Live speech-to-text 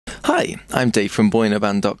Hi, I'm Dave from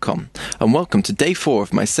BoynaBand.com, and welcome to Day 4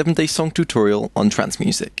 of my 7-day song tutorial on trance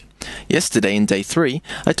music. Yesterday, in Day 3,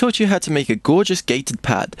 I taught you how to make a gorgeous gated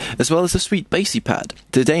pad, as well as a sweet bassy pad.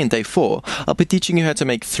 Today, in Day 4, I'll be teaching you how to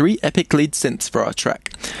make 3 epic lead synths for our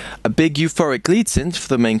track. A big euphoric lead synth for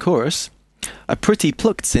the main chorus, a pretty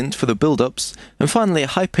plucked synth for the build-ups, and finally a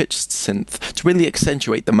high-pitched synth to really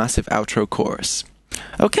accentuate the massive outro chorus.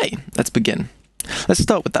 Okay, let's begin. Let's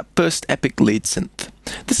start with that first epic lead synth.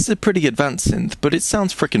 This is a pretty advanced synth, but it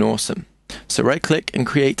sounds frickin' awesome. So right-click and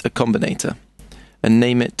create a combinator, and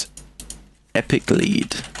name it Epic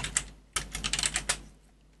Lead.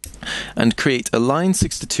 And create a Line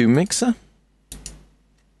 6-2 mixer,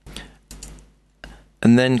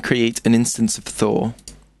 and then create an instance of Thor.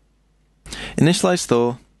 Initialize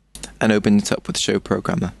Thor, and open it up with Show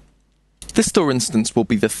Programmer. This Thor instance will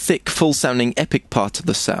be the thick, full-sounding epic part of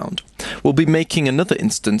the sound. We'll be making another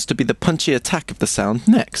instance to be the punchy attack of the sound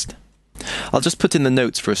next. I'll just put in the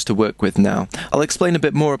notes for us to work with now. I'll explain a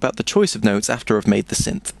bit more about the choice of notes after I've made the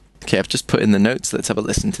synth. Okay, I've just put in the notes, let's have a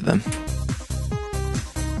listen to them.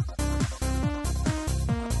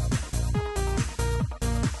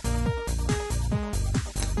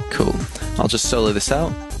 Cool. I'll just solo this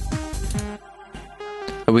out,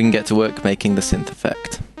 and we can get to work making the synth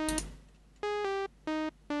effect.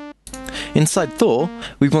 Inside Thor,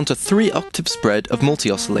 we want a 3-octave spread of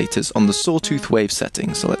multi-oscillators on the sawtooth wave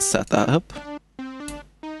setting, so let's set that up.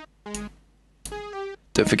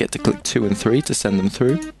 Don't forget to click 2 and 3 to send them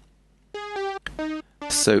through.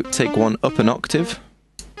 So take one up an octave,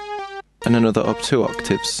 and another up 2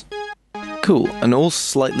 octaves. Cool, and all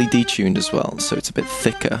slightly detuned as well, so it's a bit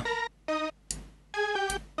thicker.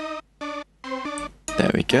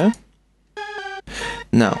 There we go.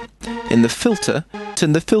 Now, in the filter,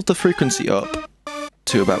 turn the filter frequency up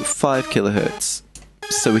to about 5 kHz,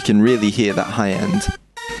 so we can really hear that high end.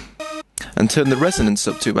 And turn the resonance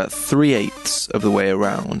up to about 3/8 of the way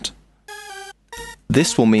around.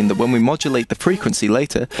 This will mean that when we modulate the frequency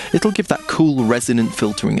later, it'll give that cool resonant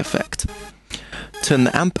filtering effect. Turn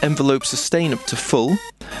the amp envelope sustain up to full,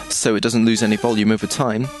 so it doesn't lose any volume over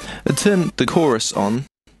time, and turn the chorus on,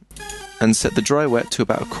 and set the dry wet to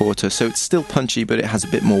about 1/4, so it's still punchy but it has a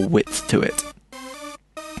bit more width to it.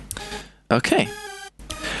 Okay,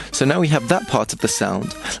 so now we have that part of the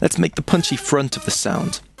sound. Let's make the punchy front of the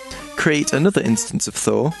sound. Create another instance of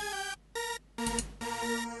Thor.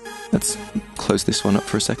 Let's close this one up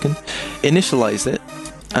for a second. Initialize it,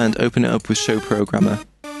 and open it up with Show Programmer.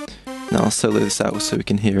 Now I'll solo this out so we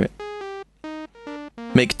can hear it.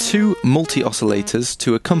 Make 2 multi-oscillators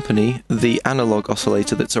to accompany the analog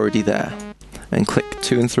oscillator that's already there, and click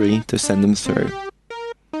 2 and 3 to send them through.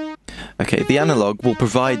 Okay, the analog will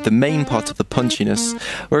provide the main part of the punchiness,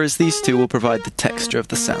 whereas these two will provide the texture of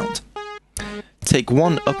the sound. Take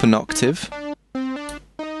one up an octave,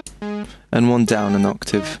 and one down an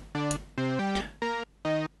octave,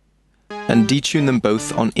 and detune them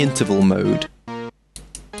both on interval mode.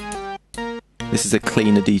 This is a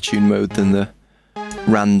cleaner detune mode than the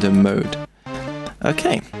random mode.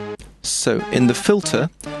 Okay, so in the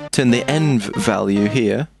filter, turn the env value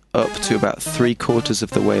here up to about 3/4 of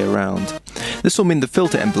the way around. This will mean the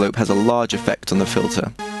filter envelope has a large effect on the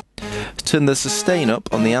filter. Turn the sustain up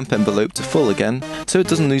on the amp envelope to full again, so it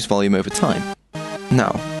doesn't lose volume over time.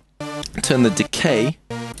 Now, turn the decay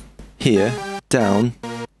here down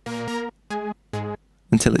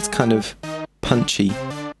until it's kind of punchy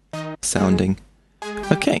sounding.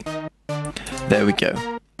 Okay. There we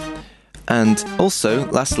go. And also,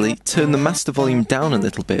 lastly, turn the master volume down a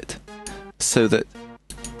little bit, so that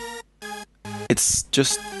it's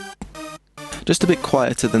just a bit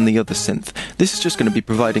quieter than the other synth. This is just going to be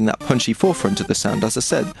providing that punchy forefront of the sound, as I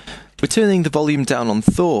said. We're turning the volume down on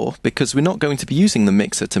Thor because we're not going to be using the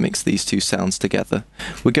mixer to mix these two sounds together.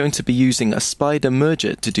 We're going to be using a spider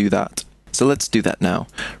merger to do that. So let's do that now.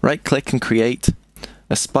 Right-click and create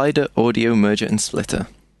a spider audio merger and splitter.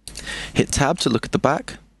 Hit Tab to look at the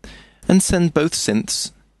back, and send both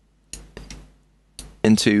synths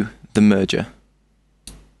into the merger.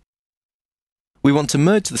 We want to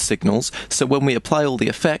merge the signals, so when we apply all the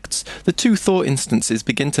effects, the 2 Thor instances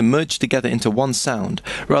begin to merge together into one sound,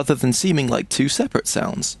 rather than seeming like 2 separate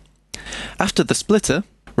sounds. After the splitter,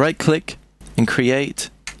 right-click and create.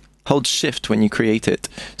 Hold Shift when you create it.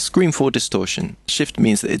 Screen for distortion. Shift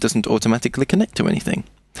means that it doesn't automatically connect to anything.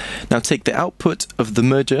 Now take the output of the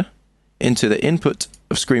merger into the input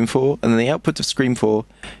of Screen 4, and then the output of Screen 4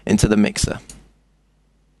 into the mixer.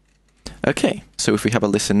 Okay, so if we have a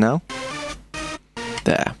listen now,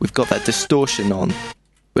 there, we've got that distortion on,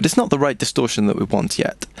 but it's not the right distortion that we want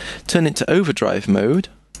yet. Turn it to overdrive mode,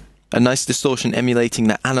 a nice distortion emulating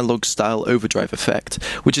that analog style overdrive effect,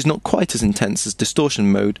 which is not quite as intense as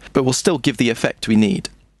distortion mode, but will still give the effect we need.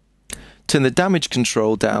 Turn the damage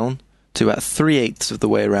control down to about 3/8 of the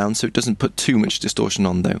way around so it doesn't put too much distortion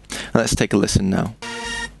on though. Let's take a listen now.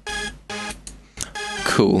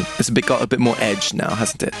 Cool, it's got a bit more edge now,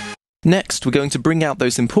 hasn't it? Next, we're going to bring out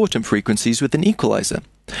those important frequencies with an equalizer.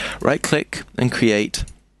 Right click and create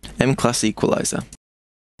M-Class Equalizer.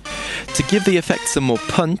 To give the effect some more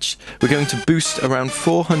punch, we're going to boost around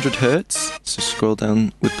 400 Hz, so scroll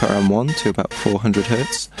down with param 1 to about 400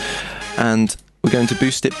 Hz, and we're going to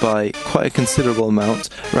boost it by quite a considerable amount,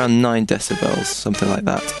 around 9 decibels, something like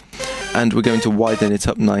that. And we're going to widen it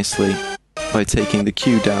up nicely by taking the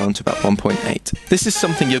Q down to about 1.8. This is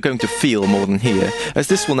something you're going to feel more than hear, as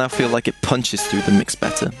this will now feel like it punches through the mix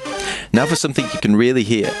better. Now for something you can really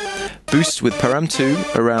hear. Boost with param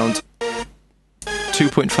 2 around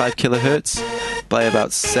 2.5 kHz by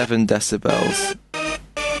about 7 decibels.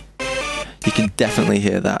 You can definitely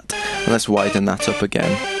hear that. And let's widen that up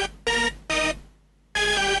again.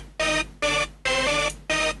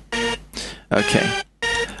 Okay,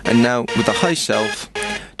 and now with the high shelf,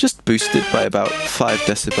 just boost it by about 5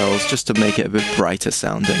 decibels just to make it a bit brighter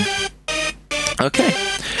sounding. Okay,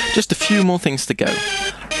 just a few more things to go.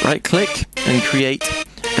 Right click and create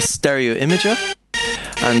a stereo imager,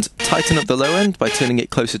 and tighten up the low end by turning it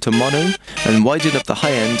closer to mono, and widen up the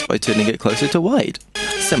high end by turning it closer to wide.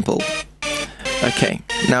 Simple. Okay,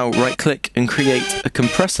 now right click and create a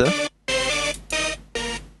compressor,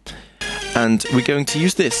 and we're going to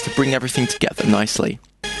use this to bring everything together nicely.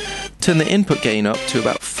 Turn the input gain up to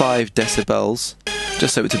about 5 decibels,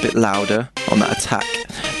 just so it's a bit louder on that attack.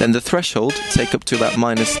 Then the threshold take up to about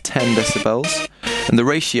 -10 decibels, and the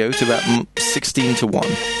ratio to about 16:1.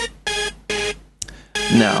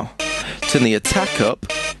 Now, turn the attack up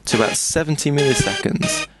to about 70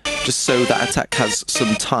 milliseconds, just so that attack has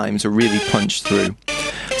some time to really punch through.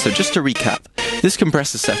 So just to recap, this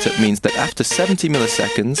compressor setup means that after 70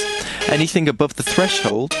 milliseconds, anything above the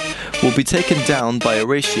threshold will be taken down by a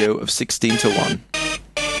ratio of 16:1.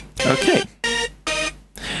 Okay.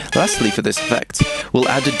 Lastly for this effect, we'll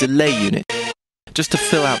add a delay unit, just to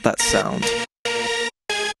fill out that sound.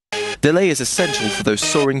 Delay is essential for those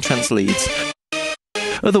soaring trance leads,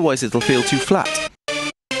 otherwise it'll feel too flat.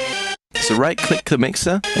 So right click the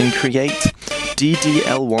mixer and create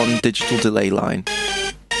DDL1 digital delay line.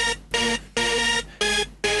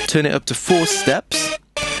 Turn it up to 4 steps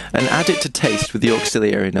and add it to taste with the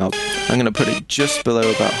auxiliary knob. I'm going to put it just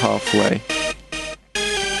below about halfway.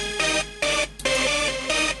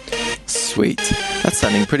 Sweet, that's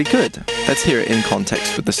sounding pretty good. Let's hear it in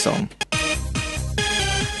context with the song.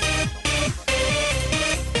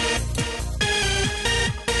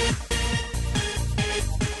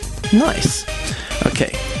 Nice.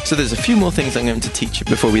 Okay, so there's a few more things I'm going to teach you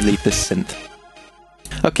before we leave this synth.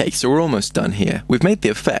 Okay, so we're almost done here. We've made the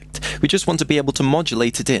effect. We just want to be able to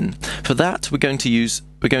modulate it in. For that, we're going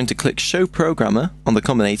to click Show Programmer on the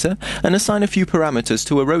combinator and assign a few parameters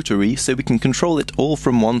to a rotary so we can control it all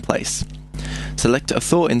from one place. Select a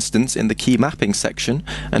Thor instance in the key mapping section,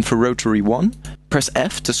 and for rotary 1, press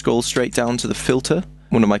F to scroll straight down to the filter.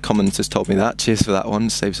 One of my commenters told me that. Cheers for that one.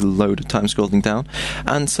 Saves a load of time scrolling down.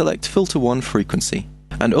 And select Filter 1 Frequency.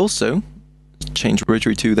 And also, change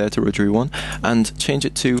rotary 2 there to rotary 1, and change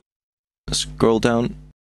it to, scroll down,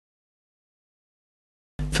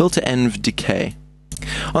 Filter Env Decay.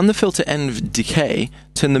 On the Filter Env Decay,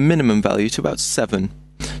 turn the minimum value to about 7,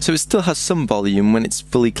 so it still has some volume when it's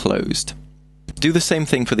fully closed. Do the same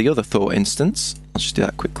thing for the other Thor instance. I'll just do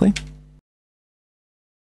that quickly.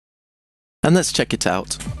 And let's check it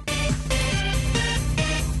out.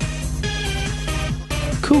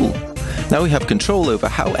 Cool. Now we have control over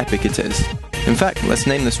how epic it is. In fact, let's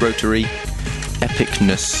name this rotary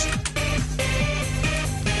Epicness.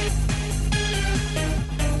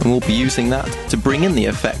 And we'll be using that to bring in the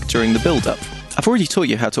effect during the build-up. I've already taught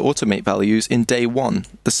you how to automate values in day 1,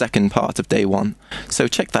 the second part of day 1, so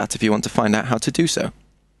check that if you want to find out how to do so.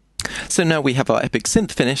 So now we have our epic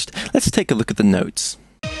synth finished, let's take a look at the notes.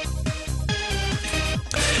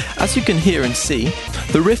 As you can hear and see,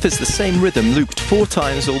 the riff is the same rhythm looped 4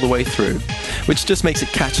 times all the way through, which just makes it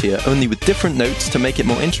catchier, only with different notes to make it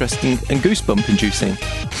more interesting and goosebump inducing.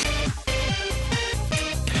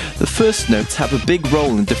 The first notes have a big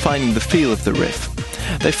role in defining the feel of the riff.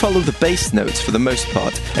 They follow the bass notes for the most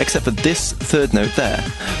part, except for this third note there,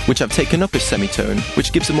 which I've taken up a semitone,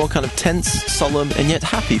 which gives a more kind of tense, solemn, and yet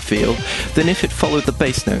happy feel than if it followed the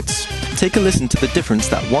bass notes. Take a listen to the difference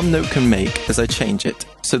that one note can make as I change it.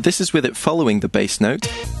 So this is with it following the bass note.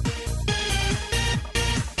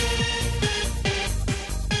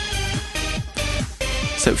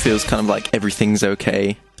 So it feels kind of like everything's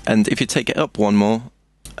okay. And if you take it up one more,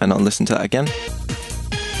 and I'll listen to that again.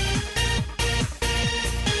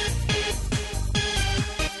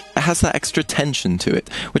 It has that extra tension to it,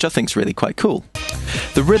 which I think is really quite cool.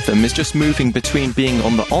 The rhythm is just moving between being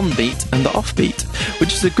on the on beat and the off beat,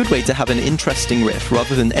 which is a good way to have an interesting riff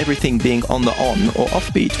rather than everything being on the on or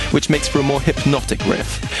off beat, which makes for a more hypnotic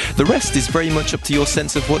riff. The rest is very much up to your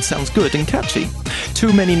sense of what sounds good and catchy.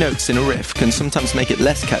 Too many notes in a riff can sometimes make it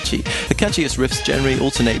less catchy. The catchiest riffs generally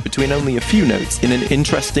alternate between only a few notes in an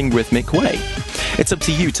interesting rhythmic way. It's up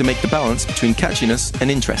to you to make the balance between catchiness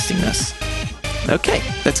and interestingness. Okay,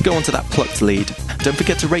 let's go on to that plucked lead. Don't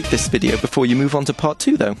forget to rate this video before you move on to part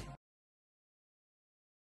 2 though.